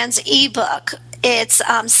get Joann's ebook, it's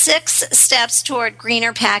 6 Steps Toward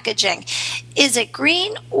Greener Packaging. Is it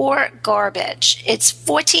green or garbage? It's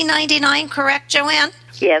 $14.99, correct, Joann?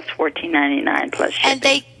 Yes, $14.99 plus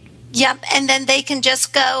shipping. And then they can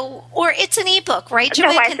just go, or it's an ebook, right,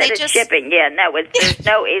 Joann? No, I said it's shipping. Yeah, no,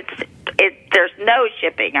 there's no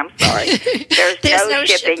shipping. I'm sorry. There's no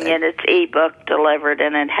shipping, and it's ebook delivered,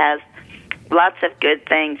 and it has lots of good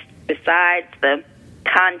things. Besides the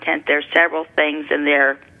content, there's several things in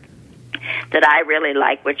there that I really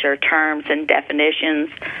like, which are terms and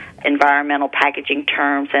definitions, environmental packaging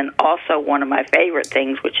terms, and also one of my favorite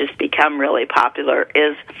things, which has become really popular,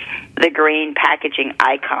 is the green packaging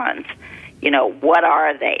icons. What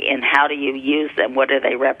are they and how do you use them? What do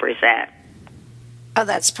they represent? Oh,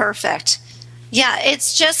 that's perfect. Yeah,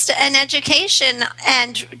 it's just an education.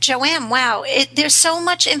 And Joann, wow, there's so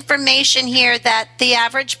much information here that the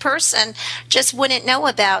average person just wouldn't know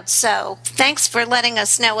about. So thanks for letting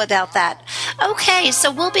us know about that. Okay, so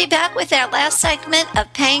we'll be back with our last segment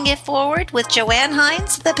of Paying It Forward with Joann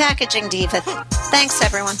Hines, the Packaging Diva. Thanks,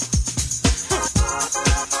 everyone.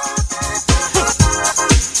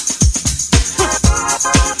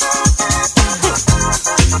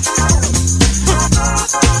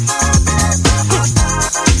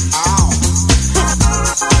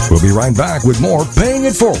 We'll be right back with more Paying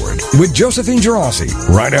It Forward with Josephine Gerasi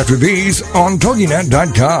right after these on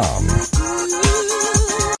TogiNet.com.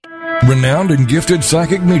 Renowned and gifted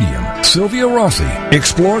psychic medium Sylvia Rossi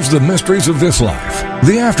explores the mysteries of this life,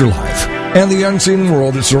 the afterlife, and the unseen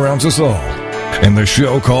world that surrounds us all in the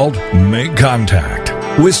show called Make Contact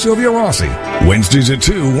with Sylvia Rossi, Wednesdays at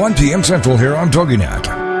 1 p.m. Central here on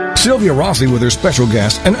TogiNet. Sylvia Rossi with her special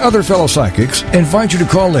guests and other fellow psychics invite you to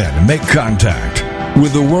call in and make contact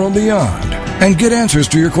with the world beyond and get answers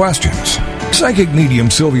to your questions. Psychic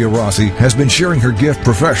medium Sylvia Rossi has been sharing her gift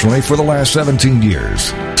professionally for the last 17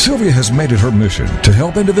 years. Sylvia has made it her mission to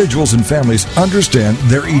help individuals and families understand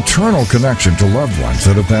their eternal connection to loved ones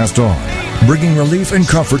that have passed on, bringing relief and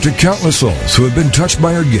comfort to countless souls who have been touched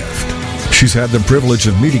by her gift. She's had the privilege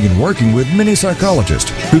of meeting and working with many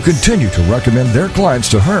psychologists who continue to recommend their clients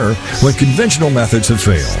to her when conventional methods have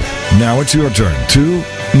failed. Now it's your turn to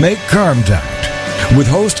make contact with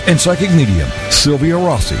host and psychic medium Sylvia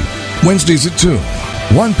Rossi. Wednesdays at 2,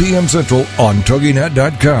 1 p.m. Central on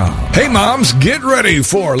TogiNet.com. Hey moms, get ready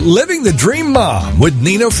for Living the Dream Mom with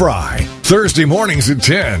Nina Fry. Thursday mornings at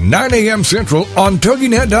 10, 9 a.m. Central on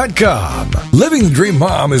TogiNet.com. Living the Dream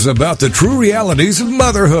Mom is about the true realities of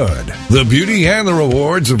motherhood, the beauty and the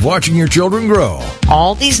rewards of watching your children grow.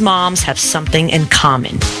 All these moms have something in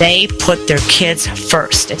common. They put their kids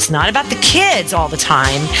first. It's not about the kids all the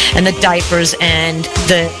time and the diapers and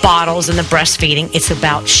the bottles and the breastfeeding. It's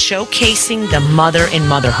about showcasing the mother in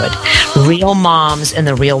motherhood. Real moms in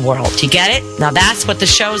the real world. You get it? Now that's what the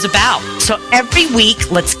show's about. So every week,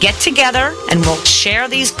 let's get together and we'll share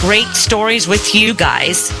these great stories with you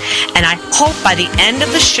guys. And I hope by the end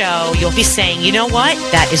of the show, you'll be saying, you know what?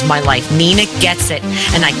 That is my life. Nina gets it.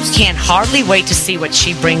 And I can't hardly wait to see what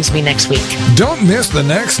she brings me next week. Don't miss the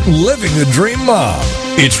next Living the Dream Mom.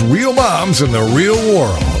 It's real moms in the real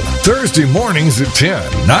world. Thursday mornings at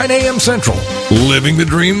 10, 9 a.m. Central. Living the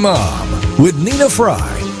Dream Mom with Nina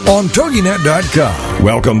Fry on TogiNet.com.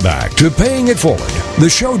 Welcome back to Paying It Forward, the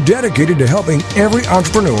show dedicated to helping every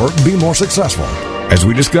entrepreneur be more successful as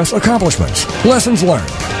we discuss accomplishments, lessons learned,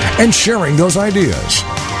 and sharing those ideas.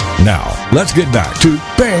 Now, let's get back to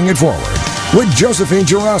Paying It Forward with Josephine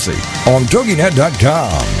Girassi on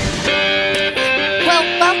TogiNet.com. Well,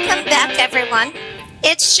 welcome back, everyone.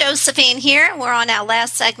 It's Josephine here. We're on our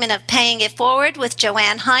last segment of Paying It Forward with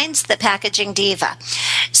Joann Hines, the packaging diva.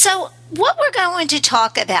 So what we're going to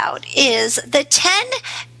talk about is the 10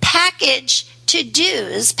 packaging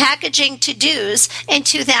to-dos in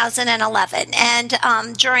 2011.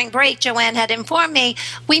 And during break, Joann had informed me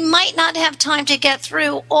we might not have time to get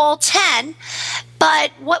through all 10.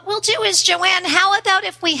 But what we'll do is, Joann, how about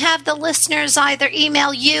if we have the listeners either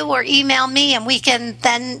email you or email me and we can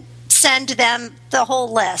then send them the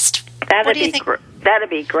whole list? That'd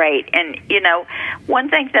be great. And, one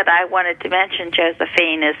thing that I wanted to mention,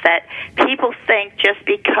 Josephine, is that people think just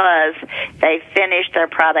because they finished their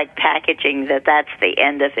product packaging that that's the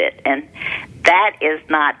end of it. And that is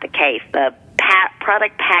not the case. The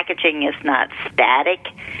product packaging is not static.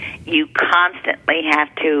 You constantly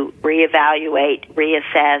have to reevaluate,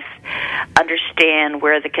 reassess, understand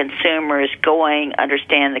where the consumer is going,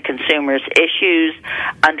 understand the consumer's issues,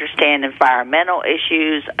 understand environmental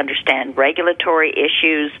issues, understand regulatory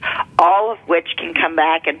issues, all of which can come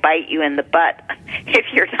back and bite you in the butt if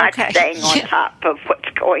you're not staying on top of what's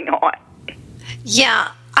going on.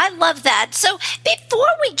 Yeah. I love that. So before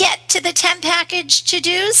we get to the 10 package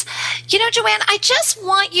to-dos, Joann, I just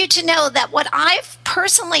want you to know that what I've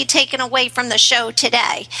personally taken away from the show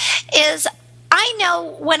today is I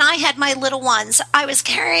know when I had my little ones, I was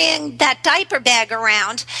carrying that diaper bag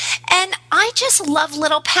around, and I just love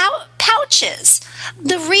little pouches,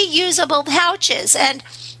 the reusable pouches. And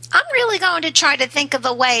I'm really going to try to think of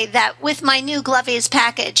a way that with my new Glovies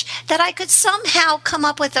package that I could somehow come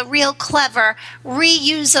up with a real clever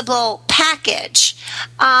reusable package.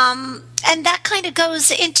 And that kind of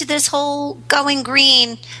goes into this whole going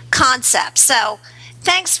green concept. So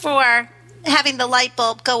thanks for having the light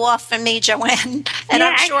bulb go off for me, Joann. And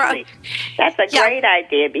I'm sure actually, that's a great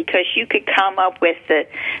idea, because you could come up with the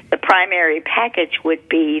primary package would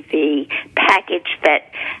be the package that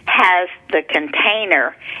has the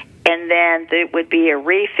container, and then there would be a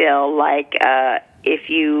refill, like if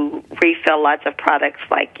you refill lots of products,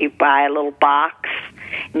 like you buy a little box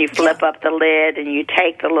and you flip up the lid and you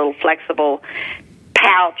take the little flexible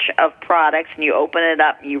pouch of products and you open it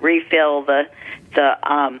up and you refill the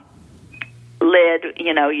lid,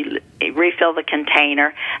 you refill the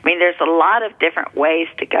container. I mean, there's a lot of different ways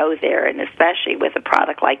to go there, and especially with a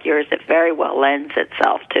product like yours, it very well lends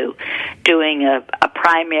itself to doing a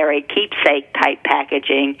primary keepsake type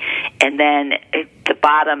packaging, and then the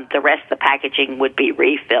bottom, the rest of the packaging would be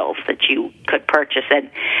refills that you could purchase,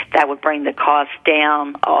 and that would bring the cost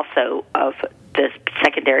down also of the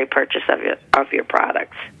secondary purchase of your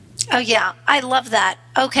products. Oh, yeah. I love that.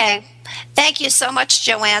 Okay. Thank you so much,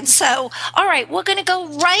 Joann. So, all right, we're going to go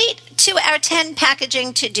right to our 10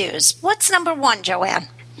 packaging to-dos. What's number one, Joann?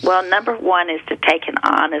 Well, number one is to take an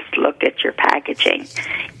honest look at your packaging.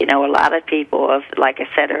 You know, a lot of people have, like I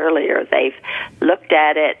said earlier, they've looked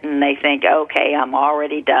at it and they think, okay, I'm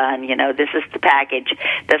already done. You know, this is the package.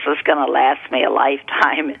 This is going to last me a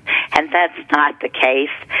lifetime. And that's not the case.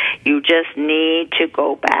 You just need to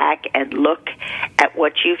go back and look at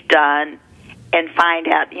what you've done and find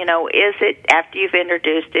out, you know, is it, after you've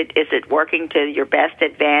introduced it, is it working to your best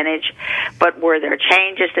advantage? But were there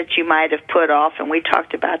changes that you might have put off? And we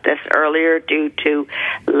talked about this earlier, due to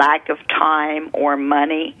lack of time or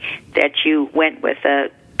money, that you went with a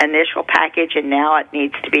initial package and now it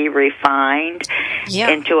needs to be refined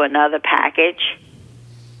into another package.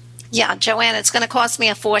 Yeah, Joanne, it's going to cost me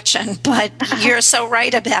a fortune, but you're so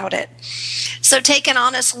right about it. So take an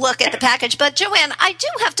honest look at the package. But Joanne, I do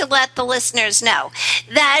have to let the listeners know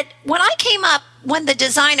that when the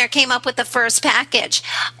designer came up with the first package,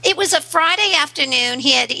 it was a Friday afternoon.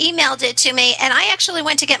 He had emailed it to me, and I actually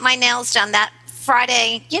went to get my nails done that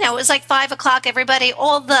Friday. You know, it was like 5 o'clock. Everybody,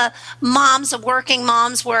 all the working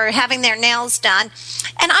moms were having their nails done.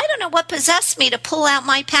 And I don't know what possessed me to pull out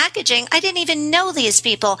my packaging. I didn't even know these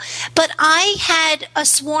people, but I had a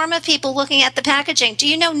swarm of people looking at the packaging. Do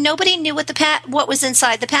you know, nobody knew what was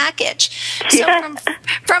inside the package. So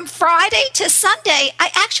from Friday to Sunday, I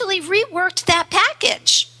actually reworked that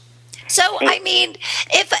package. So, I mean,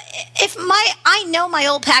 I know my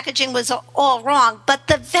old packaging was all wrong, but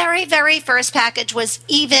the very, very first package was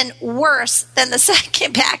even worse than the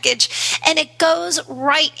second package. And it goes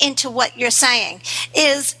right into what you're saying,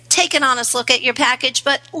 is take an honest look at your package,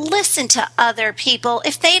 but listen to other people.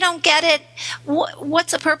 If they don't get it,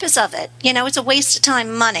 what's the purpose of it? You know, it's a waste of time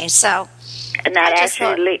and money. So, and that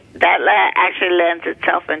actually lends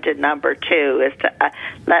itself into number two, is to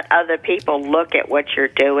let other people look at what you're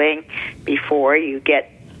doing before you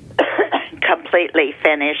get completely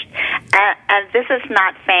finished. And this is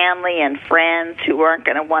not family and friends who aren't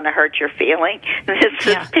going to want to hurt your feeling. This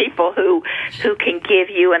is people who can give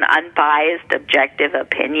you an unbiased, objective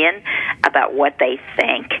opinion about what they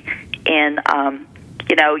think. And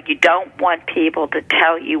you know, you don't want people to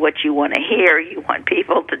tell you what you want to hear. You want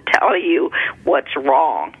people to tell you what's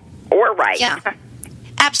wrong or right. Yeah.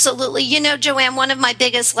 Absolutely. You know, Joanne, one of my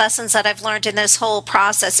biggest lessons that I've learned in this whole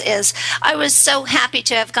process is I was so happy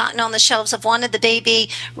to have gotten on the shelves of one of the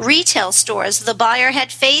baby retail stores. The buyer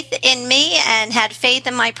had faith in me and had faith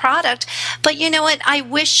in my product. But you know what? I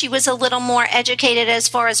wish she was a little more educated as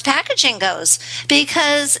far as packaging goes,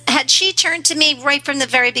 because had she turned to me right from the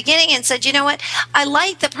very beginning and said, you know what, I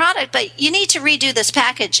like the product, but you need to redo this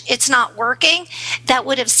package. It's not working. That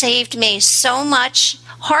would have saved me so much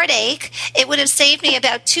heartache. It would have saved me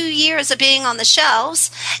about 2 years of being on the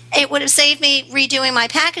shelves. It would have saved me redoing my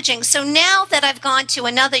packaging. So now that I've gone to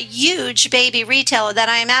another huge baby retailer that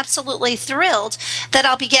I am absolutely thrilled that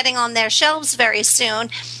I'll be getting on their shelves very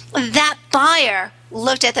soon, that buyer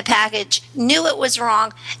looked at the package, knew it was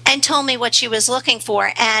wrong, and told me what she was looking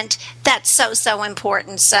for. And that's so, so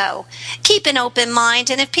important. So keep an open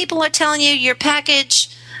mind. And if people are telling you your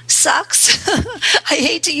package sucks, I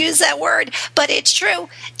hate to use that word, but it's true,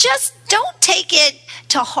 just don't take it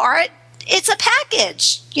to heart. It's a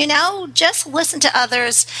package, you know, just listen to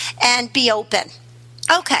others and be open.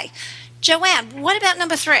 Okay. Joanne, what about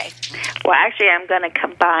number 3? Well, actually, I'm going to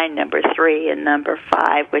combine number 3 and number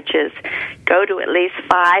 5, which is go to at least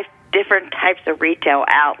 5 different types of retail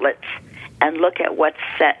outlets and look at what's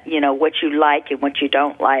set, you know, what you like and what you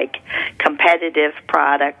don't like, competitive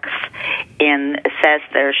products, and assess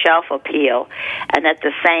their shelf appeal. And at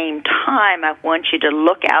the same time, I want you to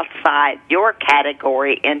look outside your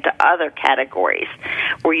category into other categories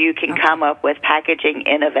where you can come up with packaging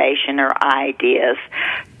innovation or ideas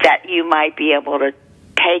that you might be able to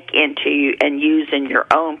take into and use in your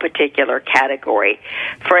own particular category.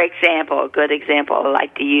 For example, a good example I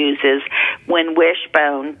like to use is when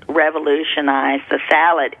Wishbone revolutionized the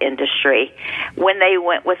salad industry, when they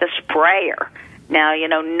went with a sprayer. Now, you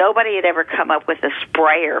know, nobody had ever come up with a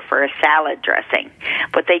sprayer for a salad dressing,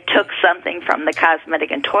 but they took something from the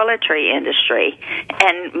cosmetic and toiletry industry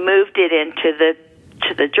and moved it into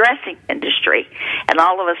the dressing industry, and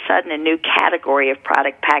all of a sudden a new category of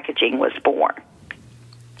product packaging was born.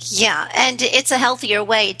 Yeah, and it's a healthier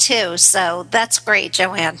way, too, so that's great,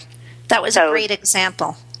 Joanne. That was a great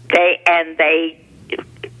example. This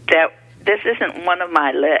isn't one of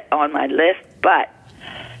on my list, but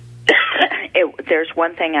there's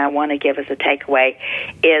one thing I want to give as a takeaway,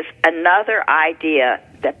 is another idea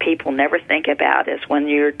that people never think about is when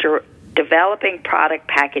you're developing product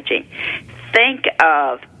packaging, think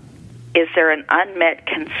of, is there an unmet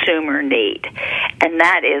consumer need? And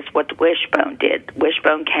that is what Wishbone did.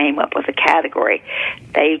 Wishbone came up with a category.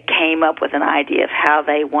 They came up with an idea of how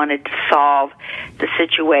they wanted to solve the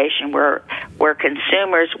situation where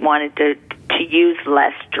consumers wanted to use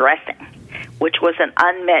less dressing, which was an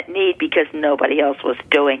unmet need because nobody else was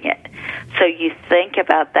doing it. So you think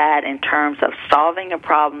about that in terms of solving a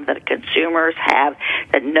problem that consumers have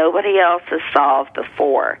that nobody else has solved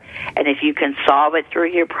before. And if you can solve it through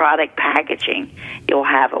your product packaging, you'll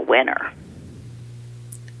have a winner.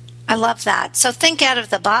 I love that. So think out of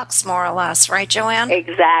the box, more or less, right, Joann?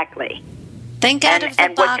 Exactly. Think out of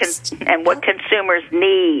the box. What consumers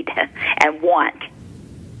need and want.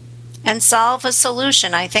 And solve a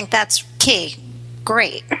solution. I think that's key.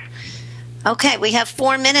 Great. Okay, we have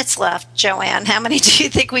 4 minutes left, Joann. How many do you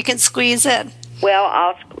think we can squeeze in? Well,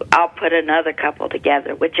 I'll put another couple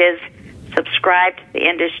together, which is subscribe to the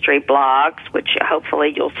industry blogs, which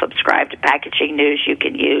hopefully you'll subscribe to Packaging News. You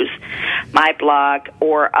can use my blog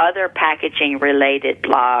or other packaging-related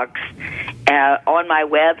blogs on my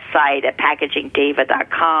website at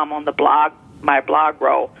packagingdiva.com on the blog. My blog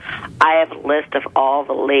roll, I have a list of all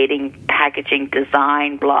the leading packaging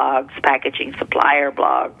design blogs, packaging supplier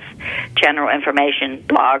blogs, general information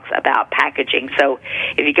blogs about packaging. So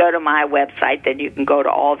if you go to my website, then you can go to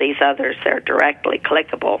all these others. They're directly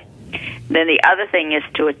clickable. Then the other thing is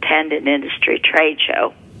to attend an industry trade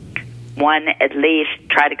show.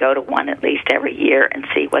 Try to go to one at least every year and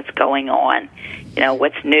see what's going on. You know,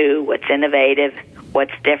 what's new, what's innovative,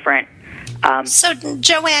 what's different. So,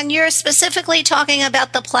 Joann, you're specifically talking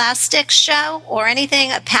about the plastics show or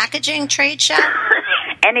anything, a packaging trade show?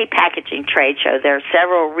 Any packaging trade show. There are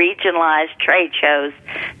several regionalized trade shows.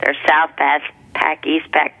 There's South Pack,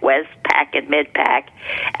 East Pack, West Pack, and Mid Pack.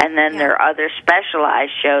 And then there are other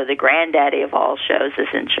specialized shows. The granddaddy of all shows is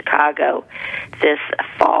in Chicago this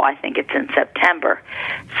fall. I think it's in September.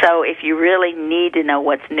 So if you really need to know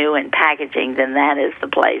what's new in packaging, then that is the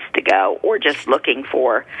place to go, or just looking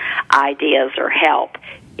for ideas or help.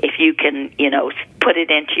 If you can, put it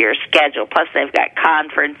into your schedule. Plus, they've got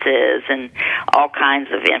conferences and all kinds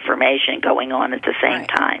of information going on at the same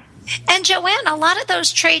time. And, Joann, a lot of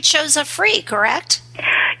those trade shows are free, correct?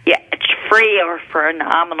 Yeah, it's free or for a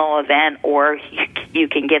nominal event, or you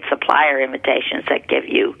can get supplier invitations that give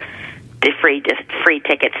you the free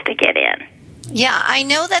tickets to get in. Yeah, I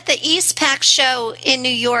know that the East Pack show in New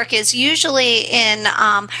York is usually in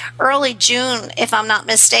early June, if I'm not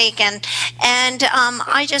mistaken. And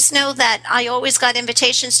I just know that I always got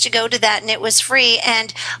invitations to go to that, and it was free.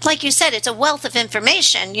 And like you said, it's a wealth of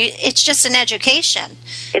information. It's just an education.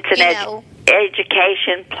 It's an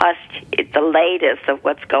education plus the latest of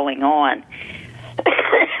what's going on.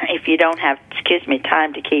 If you don't have,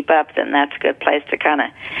 time to keep up, then that's a good place to kind of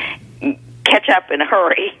catch up in a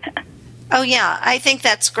hurry. Oh, yeah, I think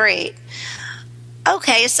that's great.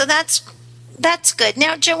 Okay, so that's good.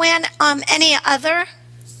 Now, Joann, any other?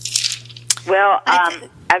 Well,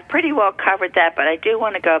 I've pretty well covered that, but I do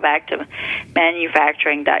want to go back to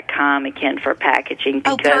manufacturing.com again for packaging.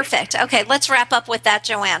 Oh, perfect. Okay, let's wrap up with that,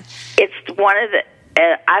 Joann. It's one of the,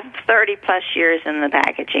 I've 30-plus years in the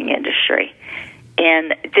packaging industry,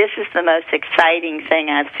 and this is the most exciting thing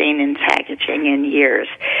I've seen in packaging in years,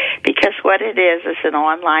 because what it is an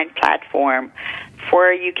online platform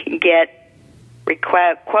where you can get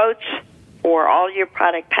quotes for all your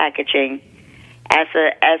product packaging as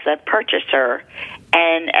a purchaser,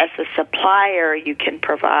 and as a supplier you can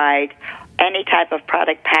provide any type of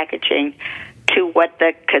product packaging to what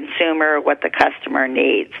the consumer, what the customer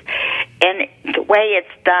needs. And the way it's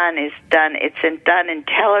done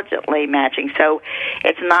intelligently matching. So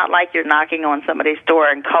it's not like you're knocking on somebody's door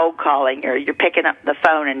and cold calling, or you're picking up the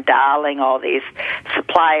phone and dialing all these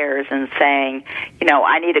suppliers and saying,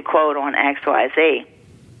 I need a quote on XYZ.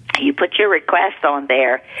 You put your request on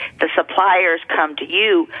there. The suppliers come to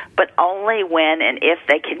you, but only when and if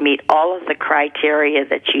they can meet all of the criteria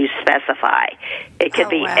that you specify. It could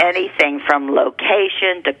be anything from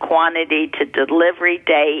location to quantity to delivery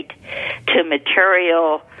date to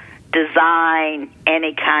material design,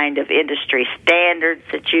 any kind of industry standards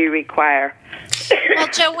that you require. Well,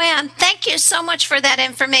 Joann, thank you so much for that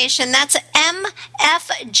information. That's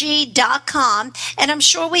mfg.com, and I'm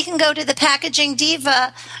sure we can go to the Packaging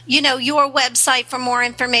Diva, your website for more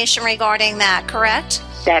information regarding that, correct?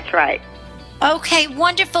 That's right. Okay,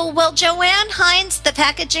 wonderful. Well, Joann Hines, the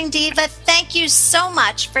Packaging Diva, thank you so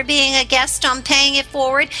much for being a guest on Paying It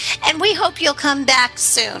Forward, and we hope you'll come back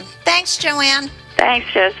soon. Thanks, Joann.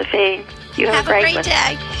 Thanks, Josephine. You have a great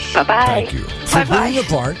day. Bye-bye. Thank you for being a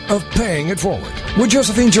part of Paying It Forward with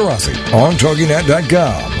Josephine Girassi on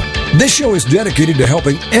TogiNet.com. This show is dedicated to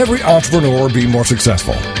helping every entrepreneur be more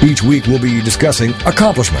successful. Each week we'll be discussing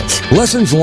accomplishments, lessons